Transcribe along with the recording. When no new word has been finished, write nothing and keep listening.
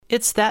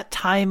It's that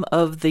time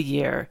of the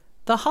year,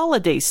 the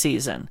holiday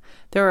season.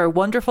 There are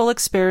wonderful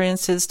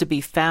experiences to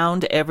be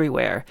found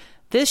everywhere.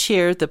 This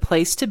year, the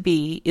place to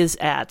be is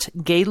at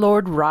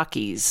Gaylord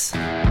Rockies.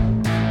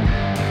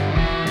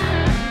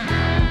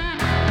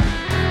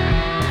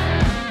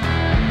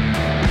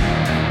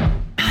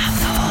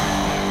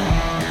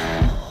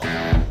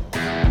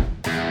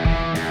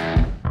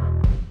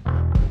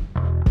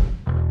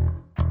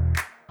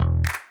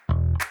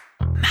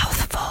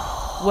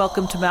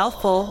 Welcome to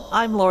Mouthful.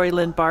 I'm Lori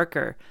Lynn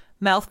Barker.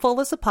 Mouthful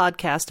is a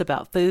podcast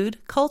about food,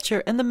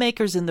 culture, and the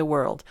makers in the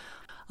world.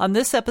 On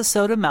this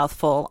episode of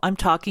Mouthful, I'm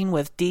talking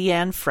with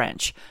Deanne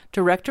French,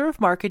 Director of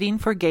Marketing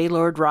for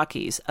Gaylord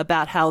Rockies,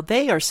 about how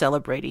they are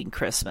celebrating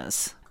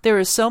Christmas. There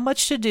is so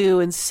much to do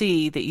and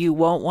see that you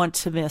won't want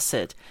to miss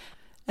it.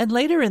 And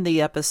later in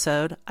the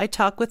episode, I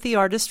talk with the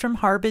artist from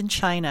Harbin,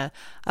 China,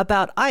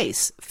 about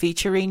Ice,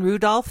 featuring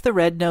Rudolph the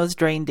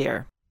Red-Nosed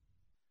Reindeer.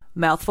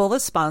 Mouthful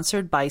is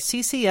sponsored by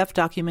CCF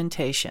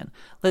Documentation.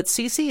 Let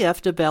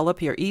CCF develop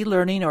your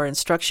e-learning or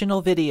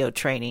instructional video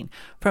training.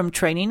 From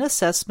training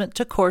assessment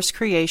to course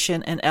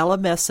creation and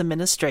LMS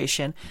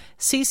administration,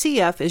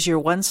 CCF is your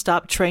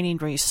one-stop training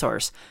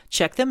resource.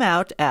 Check them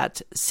out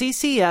at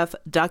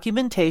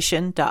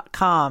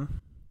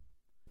ccfdocumentation.com.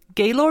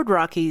 Gaylord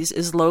Rockies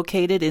is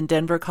located in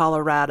Denver,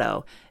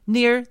 Colorado,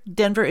 near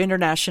Denver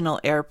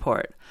International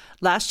Airport.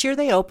 Last year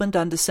they opened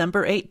on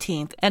December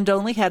 18th and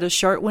only had a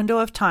short window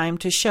of time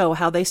to show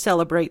how they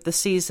celebrate the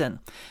season.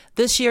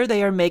 This year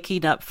they are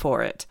making up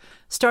for it.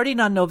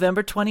 Starting on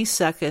November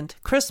 22nd,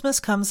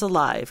 Christmas comes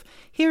alive.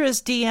 Here is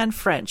Deanne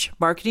French,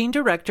 Marketing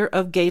Director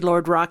of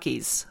Gaylord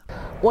Rockies.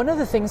 One of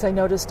the things I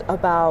noticed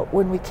about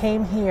when we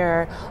came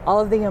here, all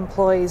of the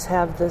employees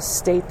have the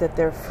state that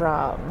they're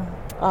from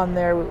on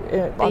their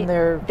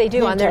they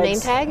do on their name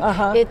tag.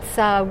 Uh-huh. It's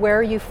where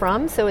are you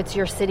from, so it's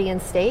your city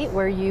and state.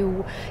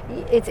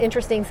 It's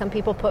interesting, some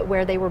people put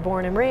where they were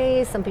born and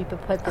raised, some people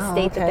put the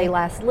state that they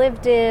last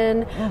lived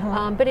in,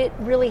 but it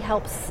really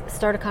helps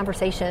start a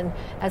conversation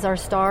as our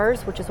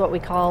stars, which is what we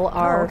call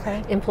our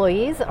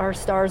employees. Our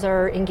stars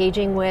are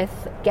engaging with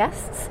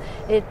guests.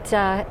 It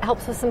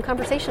helps with some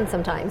conversation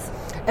sometimes.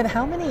 And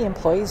how many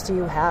employees do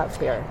you have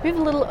here? We have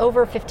a little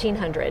over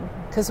 1,500.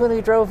 Because when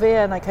we drove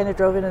in, I kind of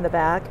drove in the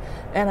back,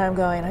 and I'm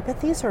going, I bet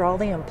these are all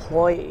the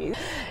employees.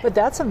 But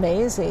that's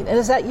amazing. And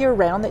is that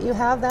year-round that you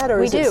have that,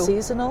 or is it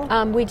seasonal?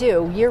 We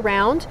do.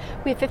 Year-round.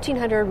 We have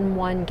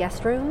 1,501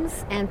 guest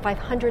rooms and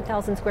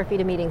 500,000 square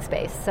feet of meeting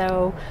space.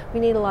 So we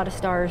need a lot of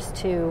stars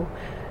to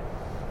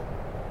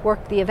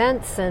work the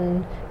events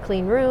and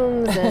clean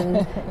rooms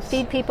and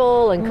feed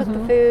people and cook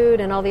the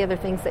food and all the other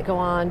things that go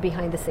on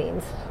behind the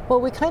scenes. Well,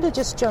 we kind of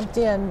just jumped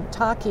in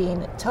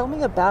talking. Tell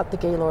me about the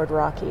Gaylord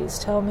Rockies.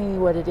 Tell me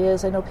what it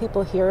is. I know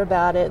people hear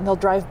about it and they'll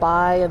drive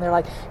by and they're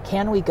like,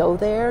 can we go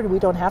there? We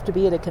don't have to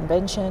be at a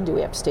convention. Do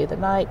we have to stay the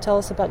night? Tell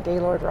us about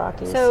Gaylord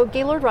Rockies. So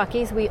Gaylord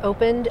Rockies, we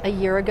opened a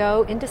year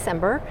ago in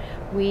December.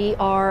 We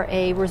are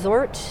a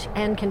resort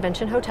and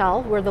convention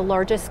hotel. We're the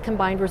largest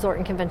combined resort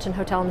and convention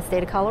hotel in the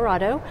state of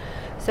Colorado.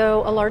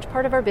 So a large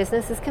part of our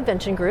business is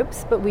convention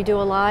groups, but we do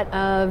a lot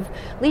of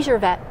leisure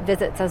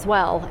visits as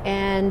well.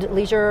 And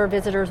leisure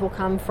visitors will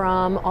come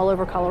from all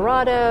over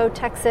Colorado,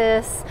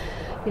 Texas,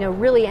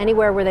 really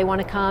anywhere where they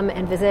want to come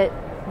and visit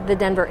the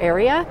Denver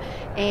area.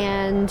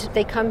 And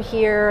they come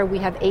here. We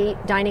have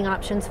 8 dining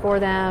options for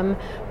them.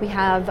 We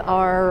have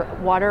our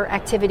water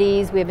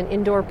activities. We have an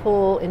indoor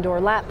pool,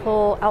 indoor lap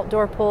pool,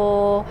 outdoor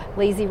pool,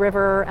 lazy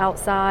river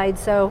outside.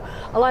 So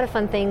a lot of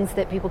fun things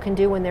that people can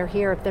do when they're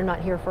here if they're not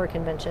here for a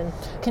convention.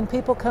 Can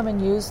people come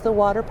and use the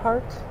water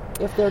park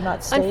if they're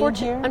not staying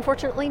here?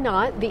 Unfortunately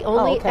not.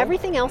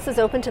 Everything else is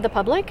open to the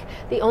public.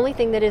 The only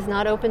thing that is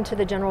not open to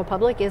the general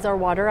public is our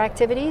water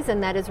activities,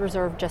 and that is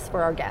reserved just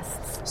for our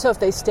guests. So if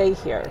they stay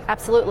here?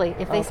 Absolutely.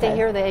 If they stay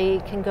here, they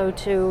can go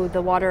to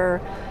the water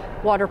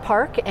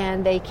park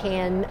and they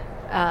can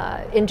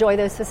enjoy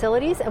those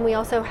facilities. And we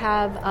also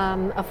have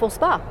a full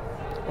spa.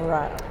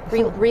 Right.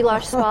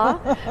 Relash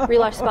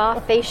Spa,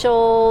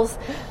 facials,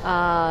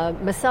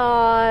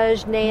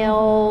 massage,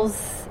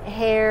 nails,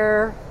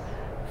 hair,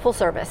 full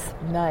service.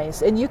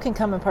 Nice. And you can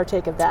come and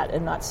partake of that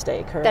and not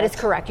stay, correct? That is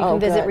correct. You can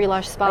visit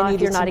Relash Spa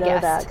if you're not a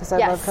guest. Because I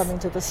love coming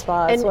to the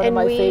spa. It's one of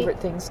my favorite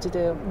things to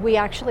do. We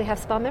actually have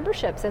spa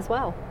memberships as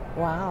well.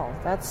 Wow,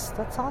 that's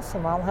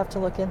awesome. I'll have to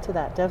look into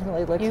that.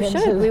 Definitely look into that.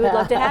 You should. We would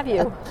love to have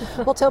you.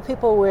 Well, tell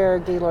people where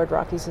Gaylord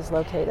Rockies is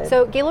located.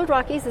 So Gaylord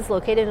Rockies is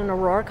located in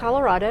Aurora,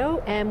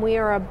 Colorado, and we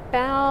are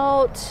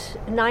about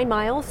 9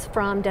 miles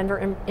from Denver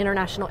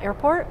International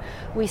Airport.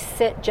 We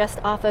sit just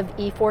off of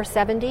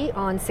E470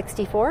 on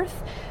 64th.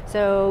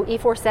 So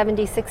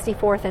E470,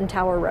 64th, and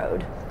Tower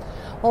Road.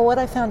 Well, what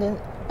I found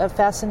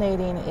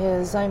fascinating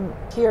is I'm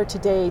here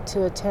today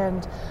to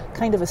attend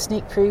kind of a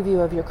sneak preview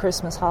of your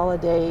Christmas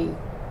holiday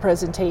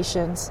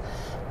presentations,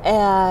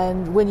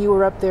 and when you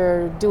were up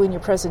there doing your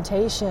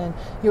presentation,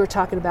 you were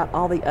talking about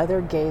all the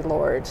other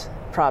Gaylord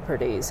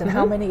properties. And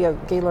how many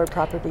of Gaylord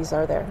properties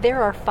are there?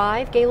 There are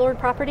 5 Gaylord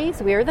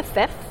properties. We are the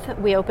 5th.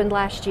 We opened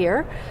last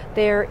year.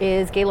 There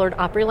is Gaylord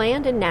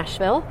Opryland in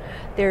Nashville.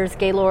 There's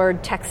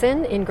Gaylord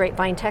Texan in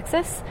Grapevine,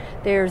 Texas.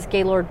 There's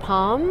Gaylord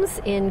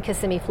Palms in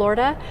Kissimmee,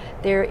 Florida.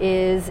 There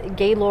is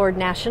Gaylord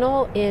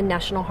National in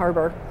National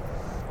Harbor.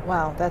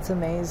 Wow, that's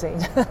amazing.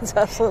 That's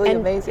absolutely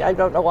amazing. I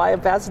don't know why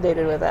I'm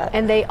fascinated with that.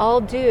 And they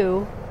all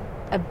do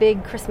a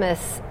big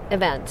Christmas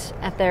event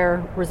at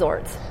their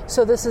resorts.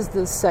 So this is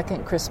the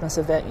second Christmas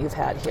event you've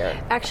had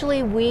here.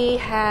 Actually, we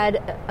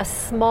had a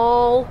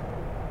small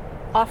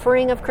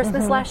offering of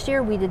Christmas last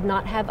year. We did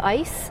not have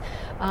ice.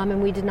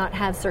 And we did not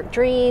have Cirque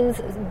Dreams.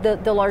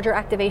 The larger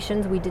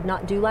activations we did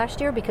not do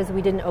last year because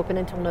we didn't open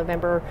until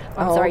December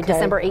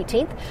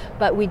 18th.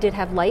 But we did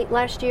have light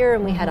last year,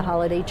 and we had a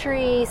holiday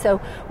tree.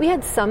 So we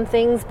had some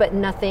things, but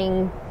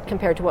nothing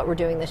compared to what we're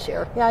doing this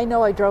year. Yeah, I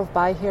know. I drove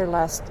by here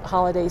last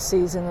holiday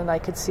season, and I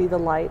could see the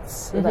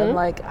lights. And I'm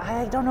like,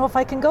 I don't know if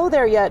I can go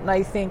there yet. And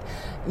I think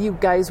you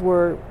guys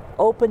were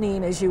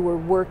opening as you were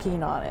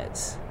working on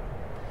it.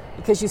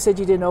 Because you said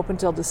you didn't open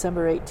until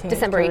December 18th.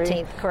 December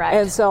 18th, correct.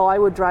 And so I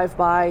would drive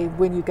by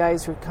when you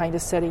guys were kind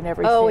of setting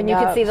everything up. Oh, and you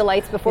could see the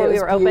lights before we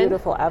were open? It was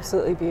beautiful,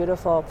 absolutely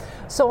beautiful.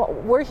 So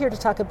we're here to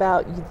talk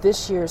about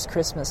this year's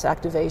Christmas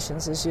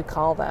activations, as you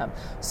call them.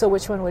 So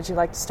which one would you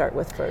like to start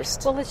with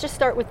first? Well, let's just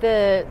start with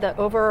the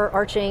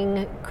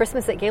overarching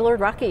Christmas at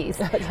Gaylord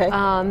Rockies. Okay.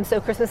 So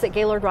Christmas at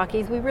Gaylord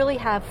Rockies, we really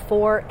have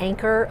 4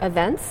 anchor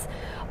events.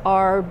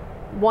 Our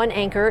one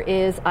anchor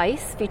is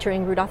ice,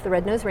 featuring Rudolph the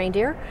Red-Nosed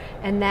Reindeer,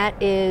 and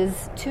that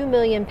is 2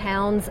 million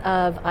pounds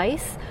of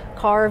ice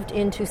carved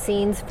into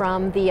scenes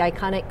from the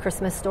iconic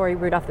Christmas story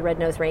Rudolph the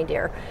Red-Nosed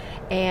Reindeer.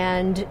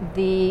 And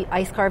the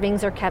ice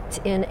carvings are kept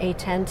in a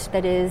tent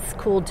that is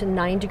cooled to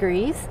 9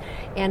 degrees,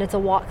 and it's a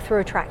walk-through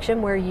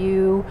attraction where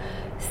you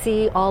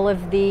see all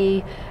of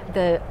the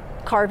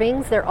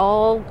carvings. They're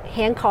all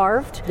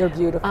hand-carved. They're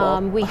beautiful.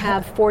 We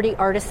have 40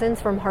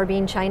 artisans from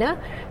Harbin, China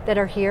that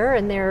are here,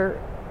 and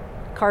they're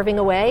carving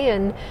away,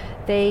 and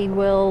they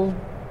will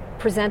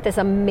present this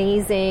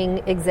amazing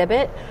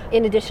exhibit.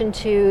 In addition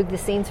to the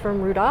scenes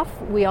from Rudolph,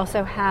 we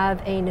also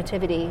have a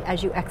nativity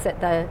as you exit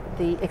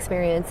the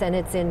experience, and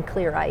it's in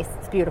clear ice.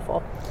 It's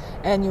beautiful.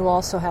 And you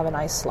also have an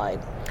ice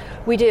slide.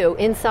 We do.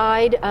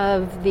 Inside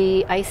of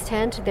the ice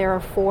tent, there are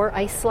 4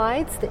 ice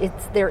slides.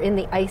 They're in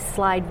the ice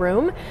slide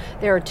room.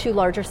 There are 2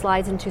 larger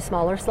slides and 2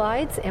 smaller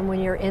slides. And when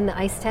you're in the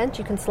ice tent,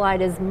 you can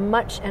slide as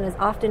much and as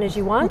often as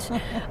you want.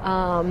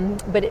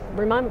 But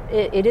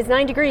it is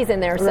 9 degrees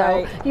in there, so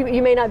right.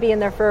 you may not be in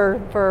there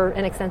for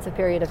an extensive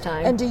period of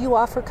time. And do you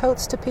offer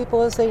coats to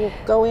people as they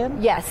go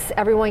in? Yes.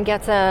 Everyone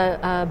gets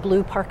a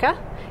blue parka.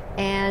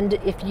 And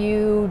if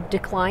you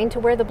decline to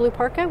wear the blue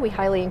parka, we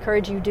highly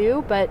encourage you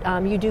do, but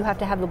you do have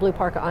to have the blue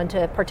parka on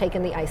to partake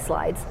in the ice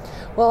slides.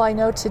 Well, I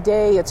know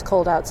today it's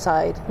cold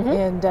outside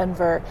in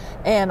Denver,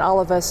 and all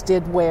of us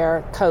did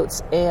wear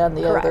coats and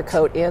the Correct. other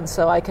coat in,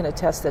 so I can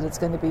attest that it's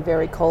going to be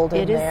very cold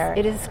in there.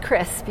 It is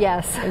crisp,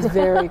 yes. It's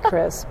very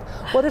crisp.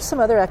 What are some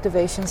other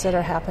activations that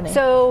are happening?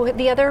 So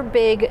the other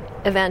big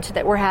event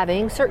that we're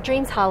having, Cirque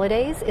Dreams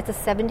Holidays, it's a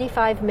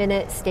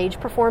 75-minute stage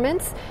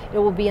performance. It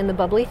will be in the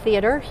Bubbly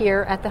Theater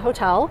here at the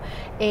hotel,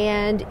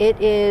 and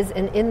it is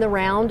an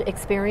in-the-round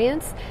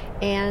experience.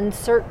 And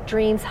Cirque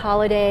Dreams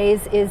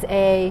Holidays is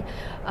a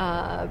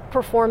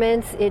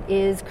performance. It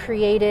is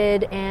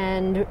created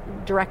and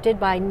directed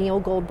by Neil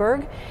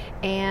Goldberg,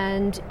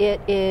 and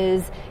it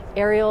is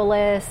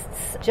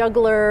aerialists,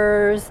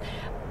 jugglers,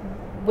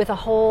 with a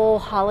whole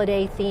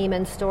holiday theme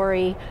and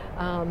story.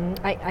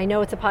 I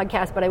know it's a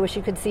podcast, but I wish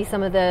you could see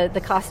some of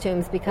the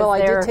costumes because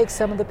I did take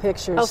some of the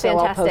pictures, so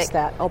fantastic. I'll post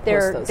that. I'll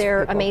post those.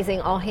 They're people.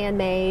 amazing, all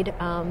handmade.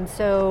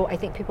 So I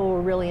think people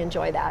will really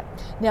enjoy that.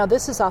 Now,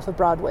 this is off of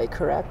Broadway,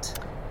 correct?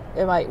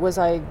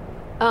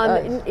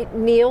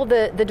 Neil,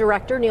 the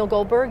director, Neil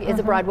Goldberg, is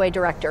a Broadway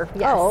director.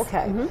 Yes. Oh,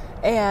 okay.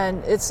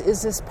 And is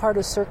this part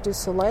of Cirque du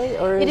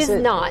Soleil, or it is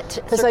not?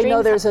 Because I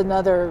know there's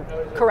another.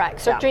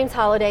 Correct. Cirque Dreams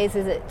Holidays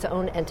is its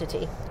own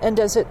entity. And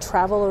does it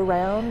travel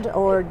around,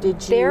 or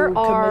did you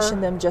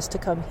commission them just to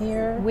come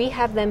here? We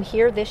have them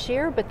here this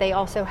year, but they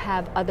also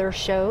have other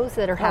shows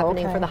that are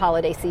happening for the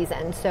holiday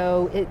season.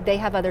 So they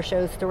have other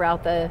shows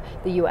throughout the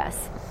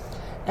U.S.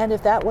 And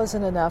if that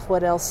wasn't enough,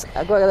 what else?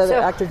 What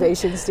other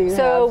activations do you have?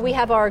 So we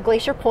have our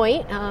Glacier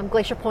Point.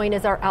 Glacier Point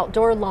is our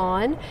outdoor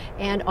lawn,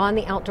 and on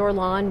the outdoor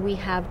lawn we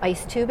have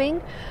ice tubing,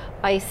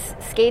 ice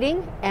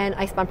skating, and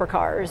ice bumper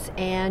cars.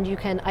 And you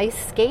can ice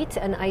skate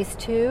and ice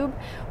tube,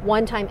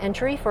 one-time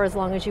entry for as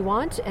long as you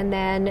want, and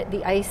then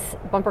the ice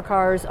bumper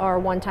cars are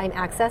one-time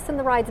access, and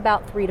the ride's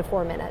about 3 to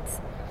 4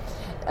 minutes.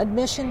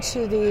 Admission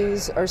to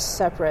these are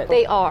separate.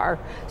 They are.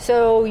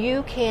 So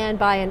you can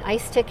buy an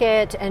ice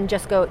ticket and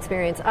just go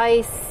experience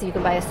ice. You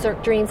can buy a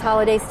Cirque Dreams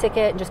Holidays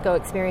ticket and just go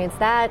experience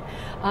that.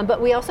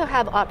 But we also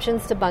have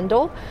options to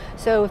bundle.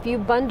 So if you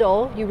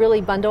bundle, you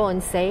really bundle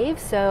and save.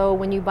 So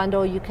when you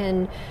bundle, you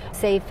can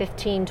save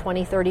 15,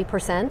 20,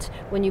 30%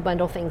 when you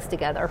bundle things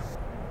together.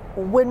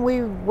 When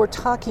we were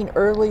talking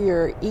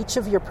earlier, each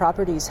of your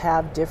properties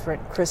have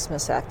different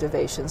Christmas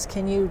activations.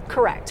 Can you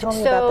Correct. tell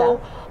me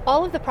about that?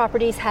 All of the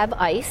properties have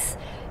ice.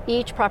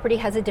 Each property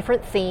has a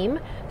different theme.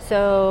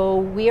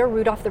 So we are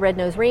Rudolph the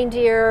Red-Nosed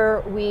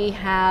Reindeer. We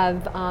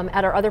have,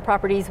 at our other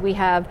properties, we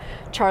have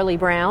Charlie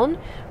Brown.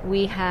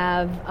 We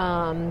have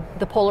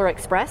the Polar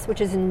Express,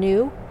 which is a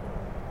new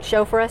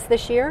show for us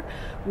this year.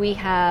 We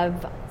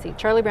have,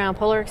 Charlie Brown,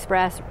 Polar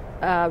Express,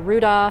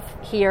 Rudolph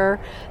here.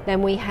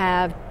 Then we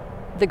have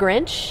The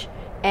Grinch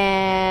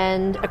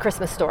and A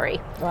Christmas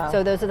Story. Wow.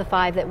 So those are the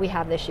 5 that we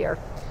have this year.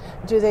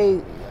 Do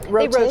they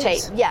rotate? They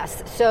rotate,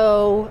 yes.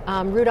 So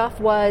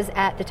Rudolph was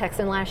at the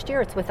Texan last year.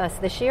 It's with us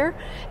this year.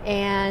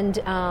 And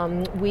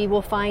we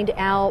will find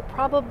out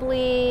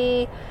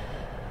probably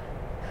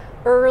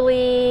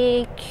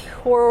early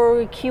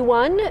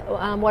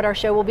Q1 what our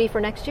show will be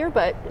for next year.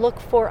 But look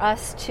for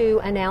us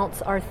to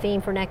announce our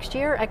theme for next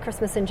year at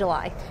Christmas in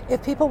July.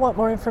 If people want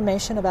more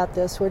information about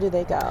this, where do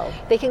they go?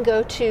 They can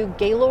go to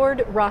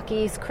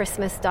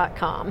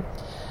GaylordRockiesChristmas.com.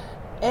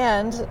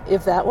 And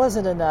if that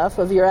wasn't enough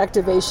of your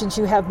activations,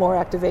 you have more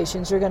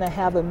activations. You're going to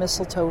have a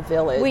Mistletoe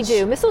Village. We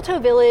do. Mistletoe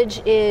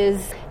Village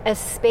is a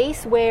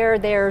space where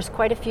there's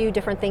quite a few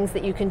different things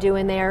that you can do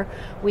in there.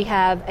 We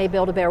have a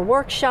Build-A-Bear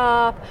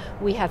workshop.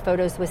 We have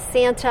photos with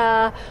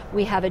Santa.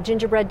 We have a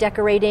gingerbread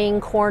decorating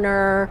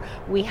corner.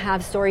 We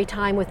have story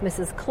time with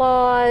Mrs.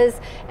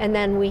 Claus. And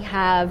then we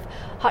have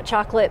hot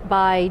chocolate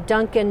by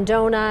Dunkin'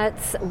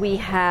 Donuts. We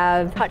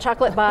have hot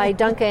chocolate by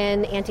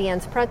Dunkin', Auntie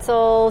Anne's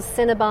Pretzels,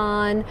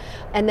 Cinnabon.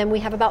 And then we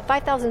have about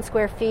 5,000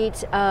 square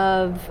feet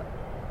of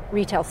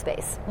retail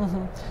space.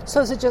 Mm-hmm. So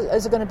is it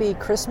going to be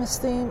Christmas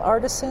themed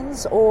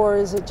artisans, or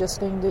is it just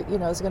going to,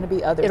 is it going to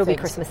be other It'll things?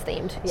 be Christmas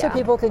themed, yeah. So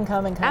people can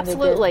come and kind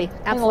absolutely. of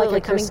get, absolutely.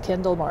 like a Chris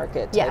Kindle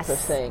market type of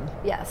thing.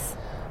 Yes.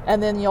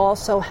 And then you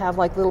also have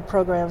like little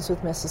programs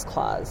with Mrs.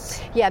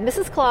 Claus. Yeah,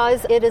 Mrs.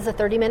 Claus, it is a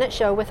 30-minute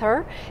show with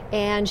her,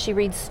 and she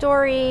reads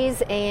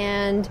stories,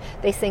 and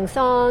they sing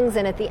songs,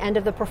 and at the end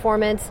of the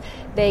performance,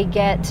 they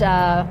get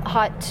a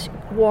hot,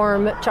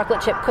 warm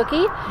chocolate chip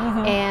cookie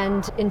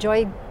and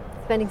enjoy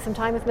spending some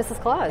time with Mrs.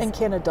 Claus. And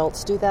can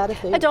adults do that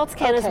if they... Adults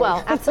can as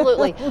well,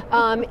 absolutely.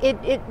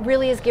 It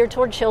really is geared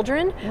toward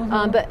children,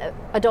 but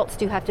adults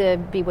do have to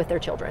be with their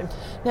children.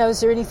 Now,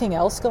 is there anything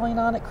else going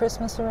on at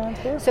Christmas around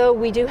here? So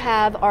we do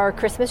have our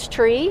Christmas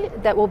tree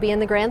that will be in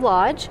the Grand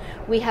Lodge.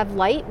 We have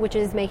Light, which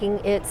is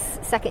making its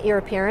second year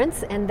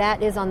appearance, and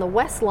that is on the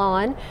west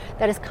lawn.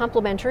 That is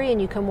complimentary,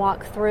 and you can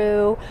walk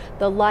through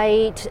the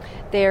light.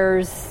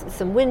 There's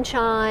some wind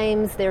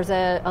chimes. There's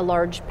a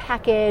large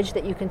package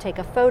that you can take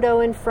a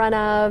photo in front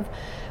of.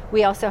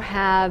 We also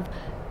have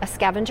a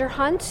scavenger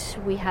hunt.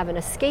 We have an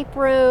escape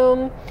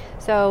room.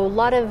 So a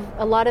lot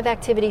of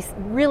activities,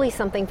 really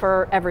something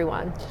for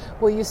everyone.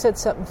 Well, you said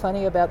something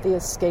funny about the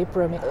escape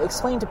room.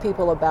 Explain to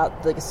people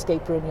about the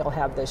escape room you'll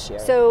have this year.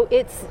 So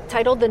it's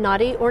titled the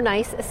Naughty or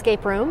Nice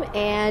Escape Room,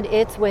 and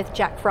it's with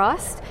Jack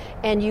Frost.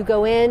 And you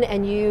go in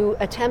and you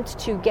attempt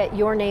to get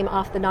your name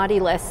off the naughty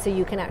list so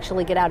you can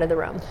actually get out of the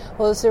room.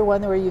 Well, is there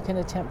one where you can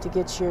attempt to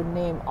get your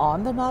name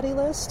on the naughty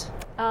list?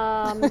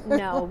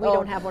 No, we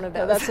don't have one of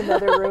those. No, that's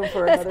another room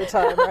for another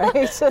time,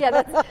 right?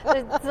 Yeah,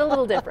 that's a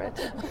little different.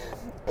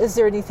 Is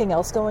there anything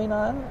else going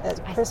on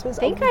at Christmas?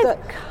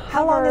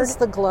 How long is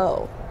the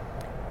glow?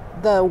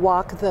 The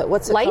walk,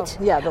 what's it light? called?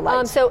 Yeah, the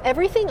light. So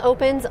everything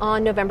opens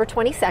on November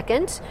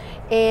 22nd,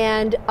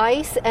 and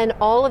ICE and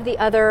all of the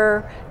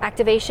other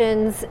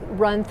activations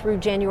run through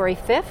January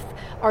 5th.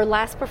 Our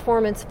last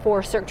performance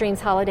for Cirque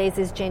Dreams Holidays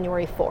is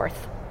January 4th.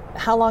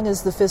 How long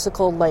is the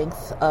physical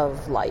length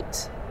of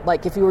light?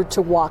 Like if you were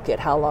to walk it,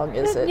 how long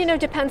is it?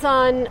 Depends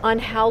on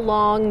how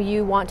long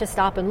you want to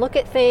stop and look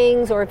at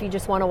things, or if you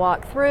just want to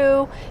walk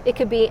through. It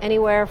could be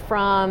anywhere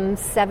from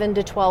 7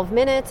 to 12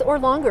 minutes or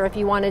longer if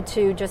you wanted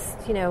to just,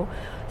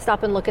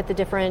 stop and look at the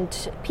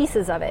different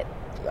pieces of it.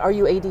 Are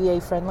you ADA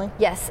friendly?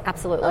 Yes,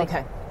 absolutely.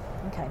 Okay.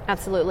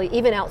 Absolutely.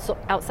 Even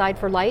outside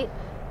for light,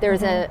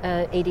 there's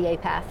a ADA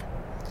path.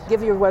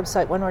 Give your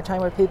website one more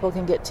time where people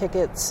can get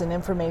tickets and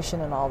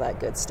information and all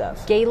that good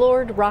stuff.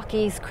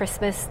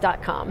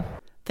 GaylordRockiesChristmas.com.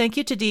 Thank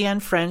you to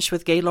Deanne French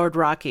with Gaylord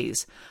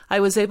Rockies. I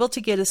was able to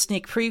get a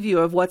sneak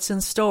preview of what's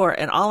in store,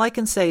 and all I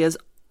can say is,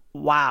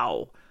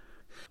 wow.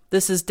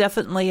 This is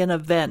definitely an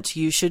event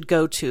you should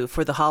go to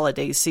for the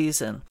holiday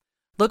season.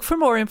 Look for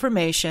more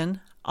information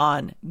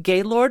on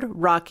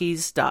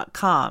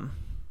GaylordRockies.com.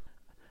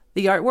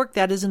 The artwork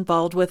that is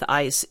involved with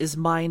ice is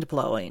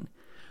mind-blowing.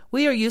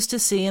 We are used to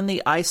seeing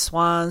the ice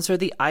swans or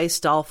the ice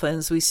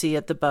dolphins we see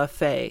at the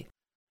buffet.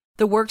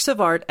 The works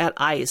of art at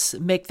ICE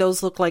make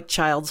those look like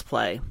child's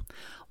play.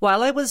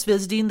 While I was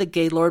visiting the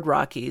Gaylord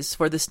Rockies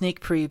for the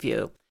sneak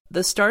preview,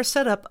 the star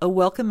set up a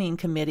welcoming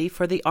committee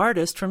for the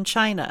artist from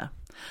China.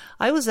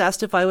 I was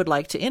asked if I would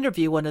like to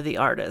interview one of the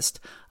artists.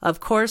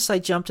 Of course, I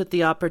jumped at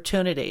the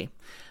opportunity.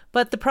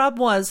 But the problem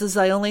was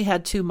I only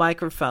had 2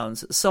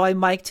 microphones, so I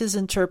mic'd his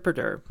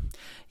interpreter.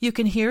 You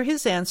can hear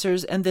his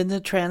answers and then the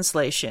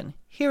translation.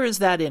 Here is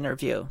that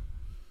interview.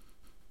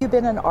 You've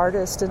been an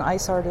artist, an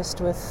ice artist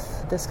with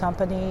this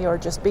company, or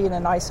just being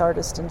an ice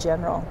artist in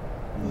general?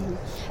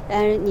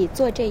 但是你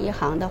做这一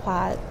行的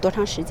话，多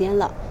长时间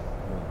了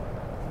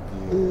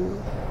？25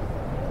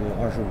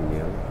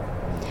年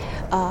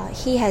了。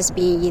He has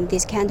been in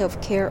this kind of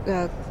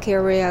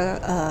career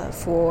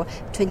for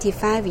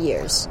 25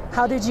 years.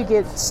 How did you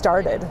get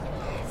started?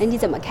 那你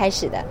怎么开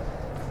始的？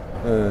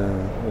我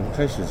们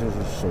开始就是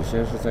首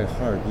先是在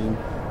哈尔滨，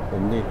我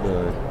们那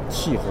个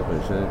气候本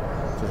身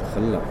就是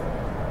很冷。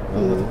然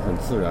后它很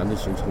自然的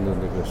形成的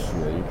那个雪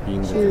与冰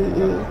的这种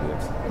感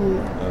觉，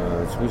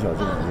从小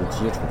就已经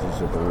接触这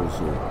些东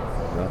西，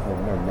然后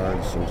慢慢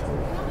形成。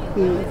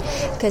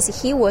Because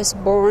he was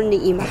born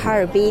in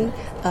Harbin,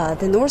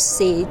 the north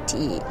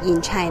city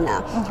in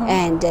China,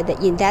 and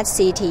in that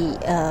city,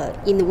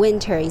 in the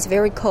winter it's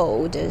very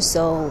cold,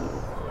 so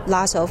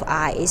lots of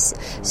ice.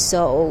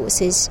 So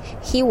since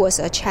he was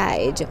a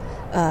child,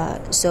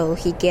 so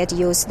he get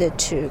used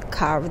to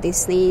carve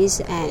these things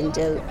and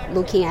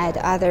looking at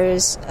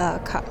others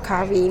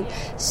carving.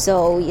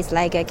 So it's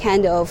like a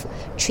kind of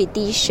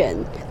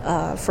tradition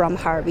from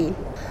Harbin.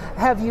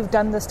 Have you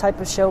done this type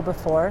of show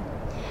before?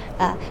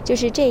 就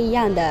是这一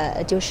样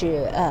的，就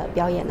是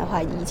表演的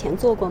话，以前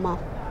做过吗？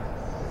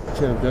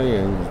这样表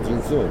演已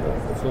经做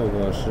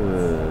过是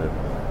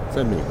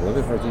在美国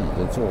那块就已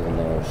经做了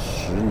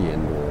10年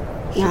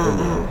多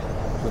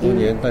，10多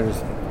年，但是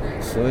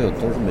所有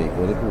都是美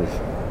国的故事，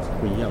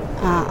不一样。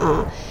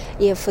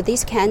Yeah, for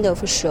this kind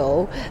of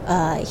show,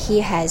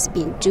 he has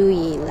been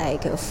doing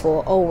like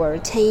for over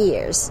 10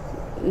 years,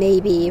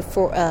 maybe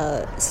for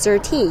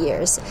 13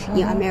 years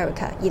in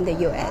America, in the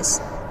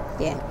U.S.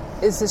 Yeah.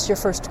 Is this your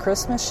first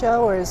Christmas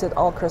show, or is it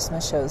all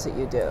Christmas shows that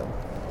you do?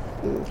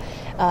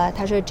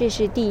 他说这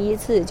是第一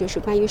次，就是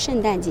关于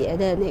圣诞节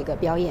的那个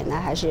表演呢，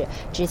还是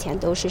之前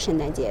都是圣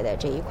诞节的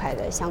这一块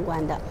的相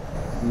关的？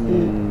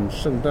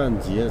圣诞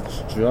节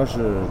主要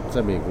是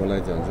在美国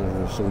来讲，就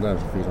是圣诞是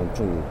非常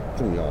重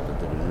要的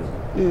这个日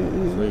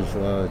子，所以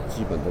说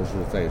基本都是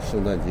在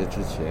圣诞节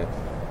之前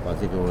把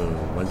这个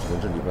完成，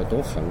这里边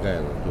都涵盖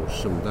了有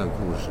圣诞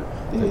故事，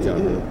再加上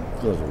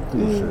各种故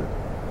事，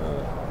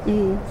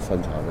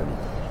穿插在里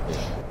面。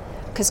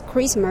Because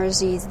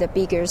Christmas is the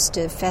biggest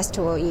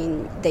festival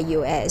in the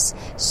U.S.,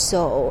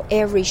 so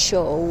every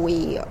show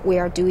we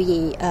are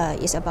doing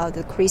is about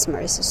the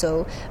Christmas.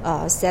 So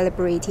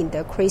celebrating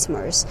the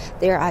Christmas,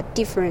 there are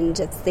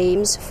different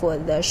themes for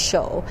the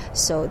show.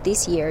 So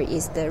this year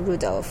is the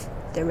Rudolph,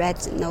 the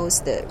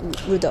red-nosed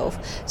Rudolph.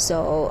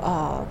 So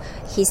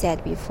he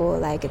said before,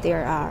 like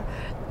there are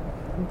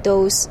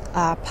those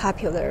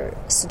popular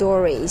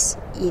stories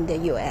in the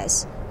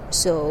U.S.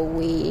 So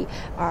we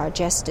are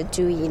just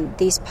doing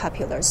these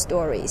popular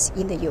stories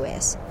in the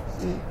U.S.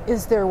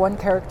 Is there one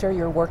character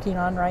you're working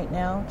on right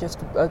now? Just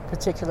a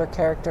particular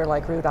character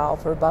like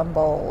Rudolph or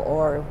Bumble,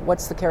 or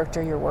what's the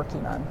character you're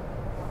working on?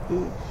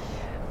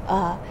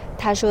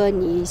 他说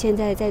你现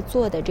在在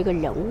做的这个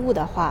人物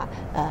的话，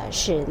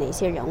是哪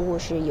些人物？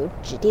是有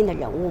指定的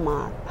人物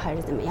吗？还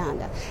是怎么样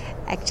的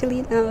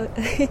？Actually, no,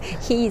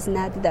 he is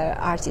not the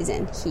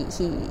artisan.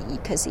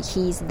 Because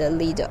he is the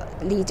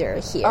leader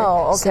here.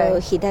 Oh, okay. So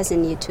he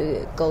doesn't need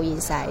to go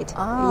inside.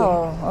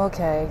 Oh, yeah.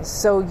 Okay.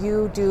 So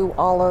you do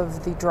all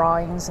of the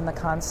drawings and the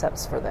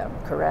concepts for them,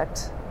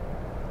 correct?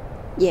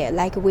 Yeah,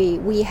 like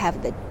we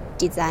have the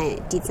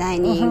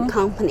designing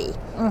company,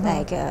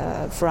 like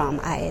from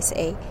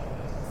ISA.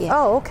 Yeah.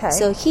 Oh, okay.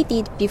 So he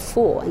did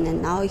before, and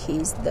then now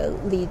he's the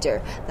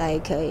leader.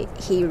 Like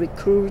he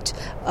recruit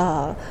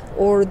all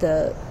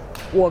the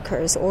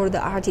workers, all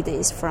the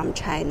artisans from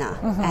China,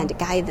 and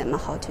guide them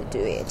how to do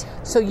it.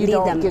 So you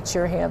don't get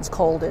your hands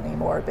cold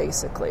anymore,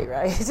 basically,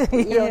 right?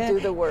 You don't do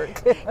the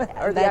work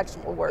or the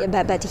actual work.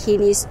 But he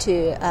needs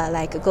to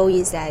like go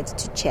inside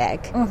to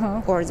check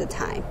all the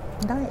time.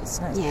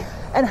 Nice. Yeah.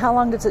 And how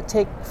long does it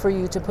take for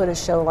you to put a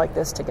show like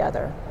this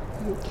together?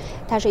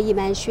 他说一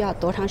般需要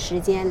多长时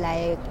间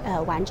来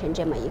完成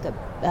这么一个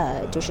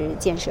就是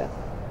建设？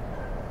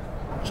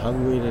常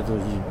规的都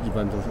一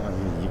般都是按照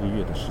1个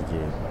月的时间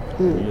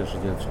，1个月时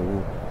间从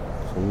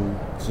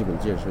基本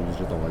建设一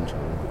直到完成。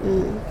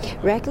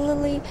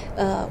Regularly,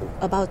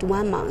 about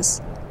 1 month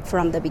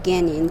from the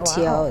beginning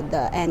till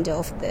the end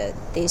of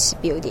this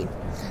building.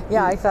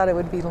 Yeah, I thought it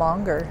would be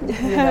longer.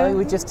 You know, you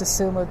would just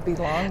assume it would be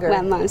longer.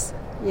 1 month,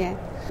 yeah.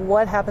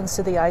 What happens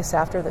to the ice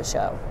after the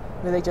show?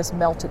 Do they just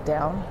melt it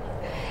down?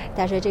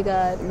 他说这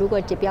个如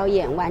果这表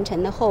演完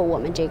成的后，我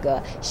们这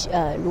个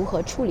如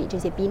何处理这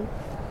些冰？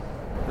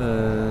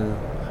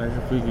还是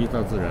归于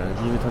大自然，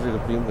因为它这个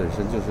冰本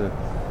身就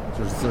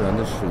是自然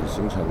的水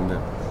形成的，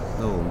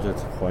那我们就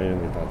还原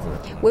给大自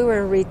然。We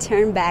will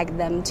return back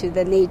them to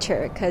the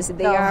nature because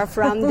they are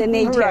from the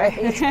nature.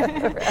 Right.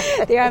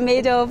 They are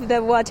made of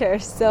the water,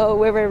 so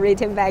we will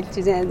return back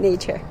to the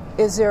nature.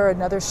 Is there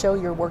another show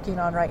you're working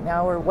on right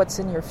now, or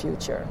what's in your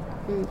future?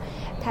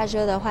 他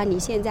说的话，你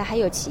现在还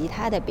有其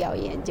他的表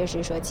演，就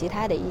是说其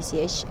他的一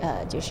些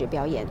就是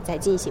表演在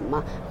进行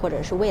吗？或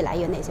者是未来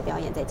有哪些表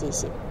演在进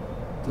行？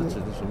这指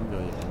的什么表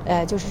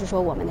演？就是说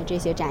我们的这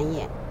些展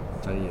演。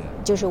展演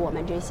就是我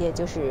们这些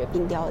就是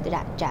冰雕的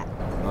展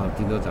啊，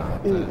冰雕展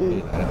在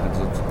未来还是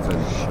在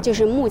哪？就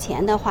是目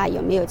前的话，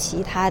有没有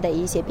其他的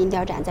一些冰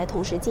雕展在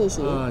同时进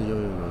行？啊，有。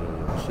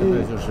现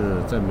在就是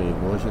在美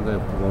国，现在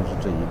不光是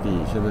这一地，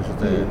现在是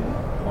在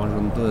华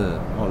盛顿、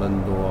奥兰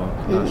多、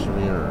纳什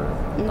维尔、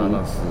达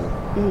拉斯，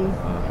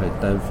还有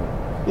丹佛。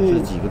这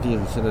几个地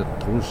方现在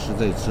同时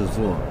在制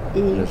作，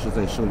也是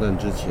在圣诞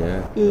之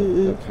前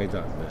要开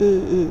展的。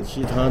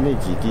其他那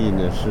几地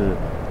呢是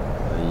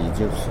已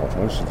经好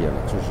长时间了，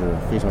就是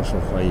非常受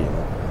欢迎。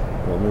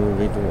我们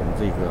唯独我们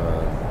这个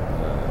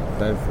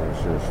丹佛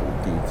是属于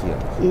第一届。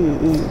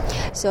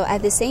So at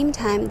the same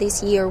time,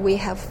 this year we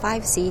have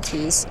 5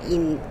 cities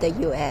in the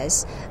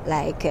U.S.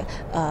 like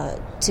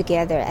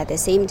together at the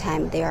same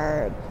time they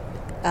are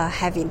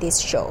having this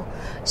show.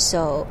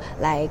 So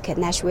like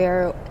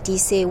Nashville,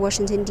 D.C.,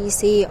 Washington,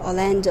 D.C.,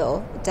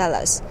 Orlando,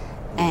 Dallas,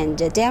 and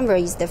Denver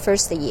is the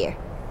first year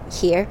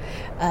here.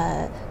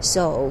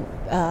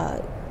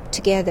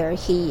 Together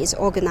he is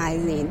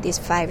organizing these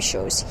 5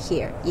 shows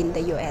here in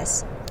the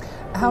U.S.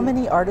 How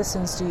many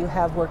artisans do you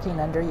have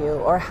working under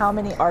you, or how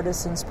many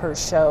artisans per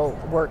show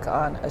work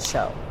on a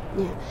show?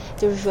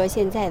 就是说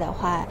现在的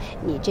话，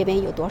你这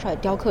边有多少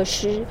雕刻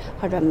师，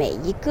或者每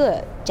一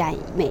个展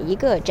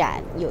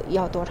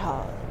要多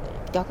少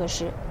雕刻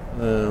师？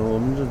我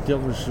们这雕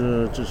刻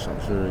师至少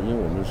是因为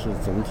我们是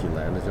总体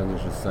来了，将近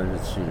是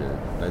37人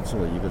来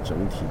做一个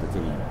整体的这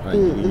个按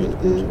1个月的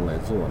工程来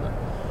做的。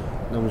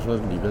那么说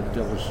里边的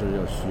雕刻师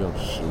需要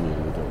10名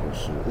的雕刻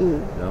师，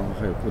然后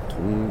还有不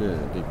同的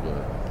这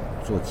个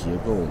做结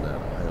构的，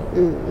还有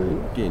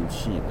电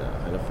器的，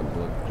还有很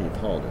多配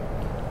套的，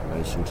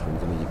来形成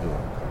这么一个。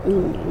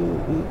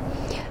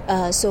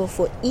So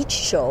for each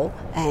show,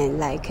 and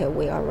like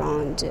we are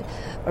around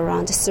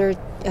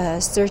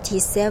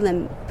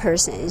 37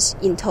 persons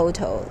in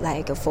total,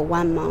 like for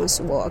 1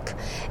 month's work,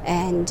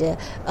 and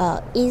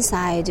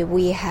inside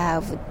we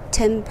have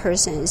 10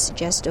 persons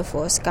just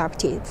for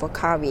sculpting, for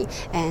carving,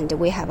 and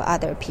we have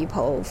other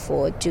people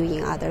for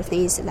doing other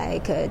things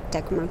like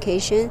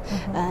decoration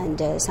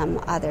and some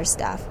other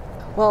stuff.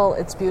 Well,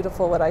 it's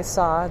beautiful what I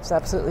saw. It's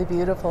absolutely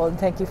beautiful, and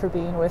thank you for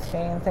being with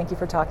me, and thank you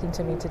for talking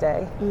to me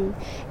today.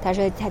 他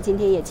说他今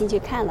天也进去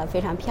看了，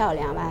非常漂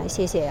亮吧？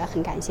谢谢，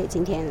很感谢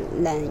今天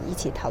能一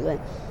起讨论。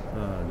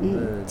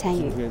参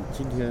与。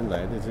今天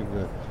来的这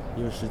个，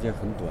因为时间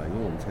很短，因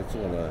为我们才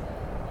做了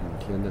5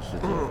天的时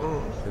间，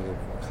这个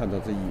看到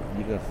这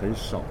一个很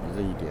少的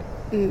这一点。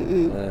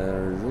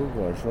如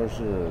果说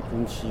是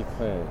工期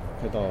快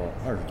到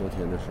20多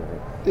天的时候，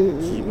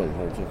基本上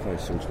就快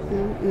形成了。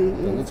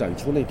等到展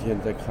出那天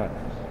再看，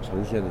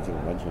呈现的就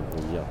完全不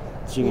一样，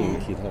晶莹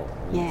剔透。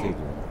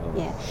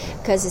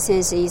Because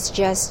since it's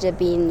just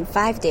been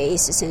 5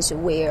 days since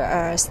we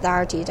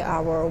started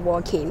our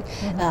working,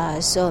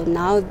 so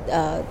now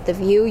the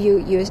view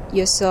you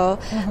saw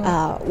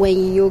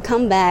when you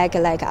come back,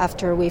 like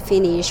after we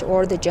finish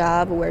all the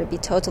job, will be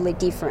totally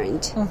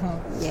different.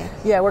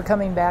 Yeah, we're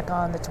coming back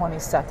on the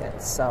 22nd,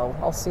 so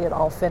I'll see it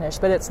all finished.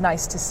 But it's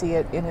nice to see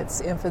it in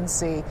its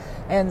infancy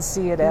and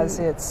see it as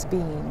it's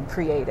being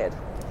created.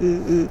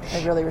 I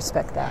really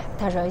respect that.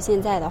 他说现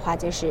在的话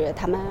就是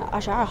他们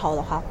22号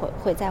的话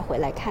会再回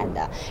来看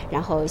的，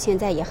然后现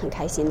在也很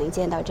开心能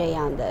见到这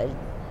样的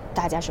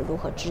大家是如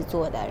何制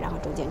作的，然后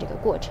中间这个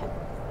过程。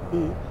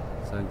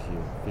Thank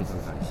you， 非常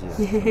感谢。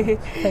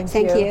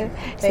Thank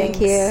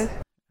you.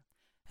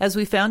 As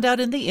we found out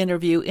in the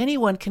interview,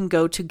 anyone can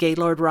go to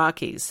Gaylord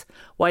Rockies.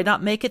 Why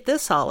not make it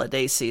this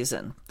holiday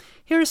season?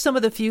 Here are some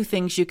of the few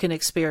things you can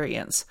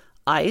experience.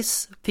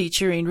 Ice,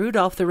 featuring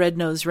Rudolph the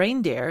Red-Nosed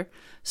Reindeer,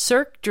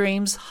 Cirque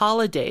Dreams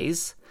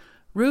Holidays,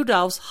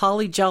 Rudolph's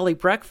Holly Jolly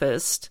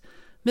Breakfast,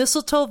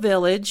 Mistletoe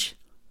Village,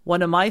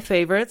 one of my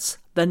favorites,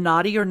 the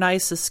Naughty or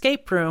Nice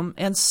Escape Room,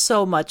 and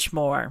so much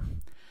more.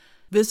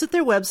 Visit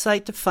their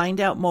website to find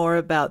out more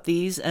about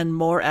these and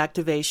more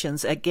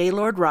activations at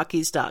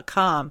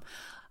GaylordRockies.com.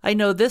 I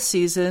know this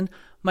season,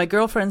 my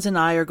girlfriends and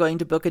I are going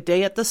to book a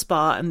day at the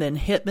spa and then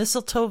hit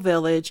Mistletoe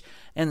Village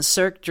and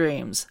Cirque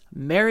Dreams.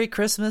 Merry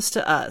Christmas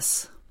to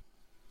us.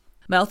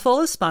 Mouthful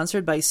is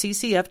sponsored by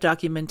CCF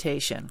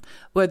Documentation.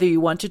 Whether you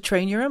want to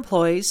train your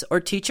employees or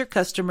teach your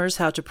customers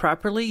how to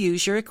properly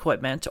use your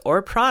equipment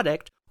or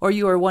product, or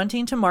you are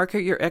wanting to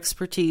market your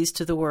expertise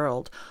to the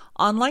world,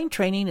 online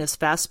training is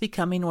fast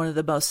becoming one of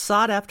the most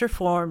sought-after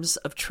forms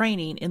of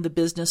training in the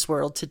business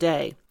world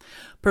today.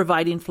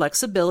 Providing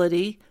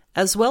flexibility,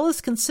 as well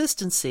as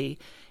consistency,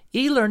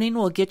 e-learning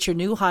will get your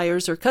new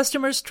hires or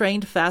customers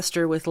trained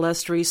faster with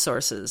less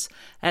resources.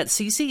 At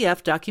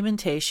CCF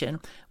Documentation,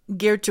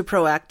 geared to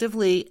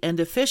proactively and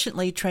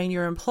efficiently train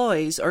your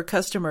employees or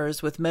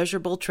customers with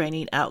measurable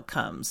training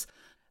outcomes.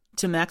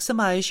 To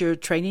maximize your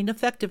training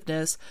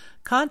effectiveness,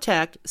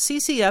 contact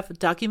CCF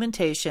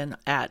Documentation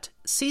at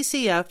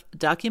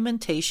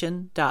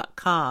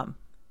ccfdocumentation.com.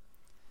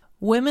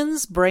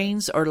 Women's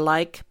brains are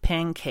like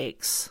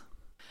pancakes.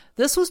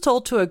 This was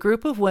told to a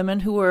group of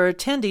women who were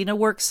attending a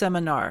work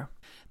seminar.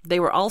 They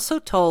were also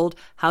told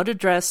how to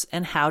dress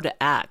and how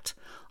to act.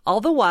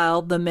 All the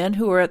while, the men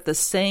who were at the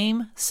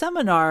same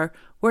seminar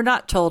We're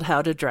not told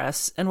how to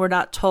dress, and we're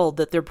not told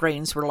that their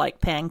brains were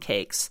like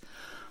pancakes.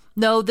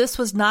 No, this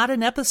was not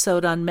an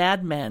episode on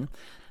Mad Men.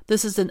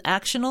 This is an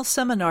actional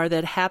seminar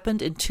that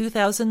happened in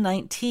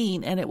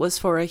 2019, and it was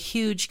for a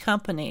huge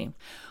company.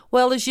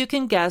 Well, as you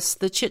can guess,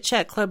 the Chit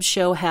Chat Club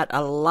show had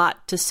a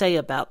lot to say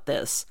about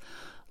this.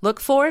 Look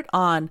for it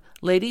on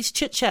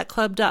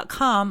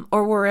ladieschitchatclub.com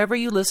or wherever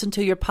you listen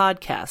to your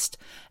podcast.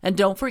 And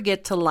don't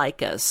forget to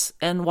like us.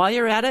 And while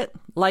you're at it,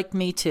 like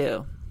me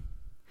too.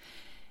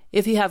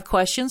 If you have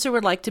questions or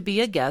would like to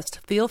be a guest,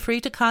 feel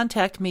free to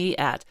contact me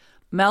at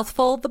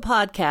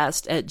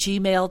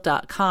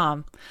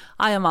mouthfulthepodcast@gmail.com.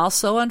 I am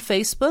also on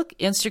Facebook,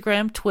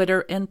 Instagram,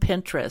 Twitter, and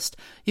Pinterest.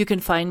 You can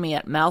find me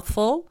at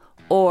Mouthful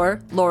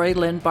or Lori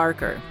Lynn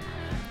Barker.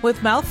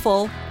 With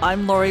Mouthful,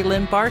 I'm Lori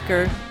Lynn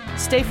Barker.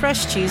 Stay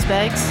fresh, cheese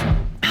bags.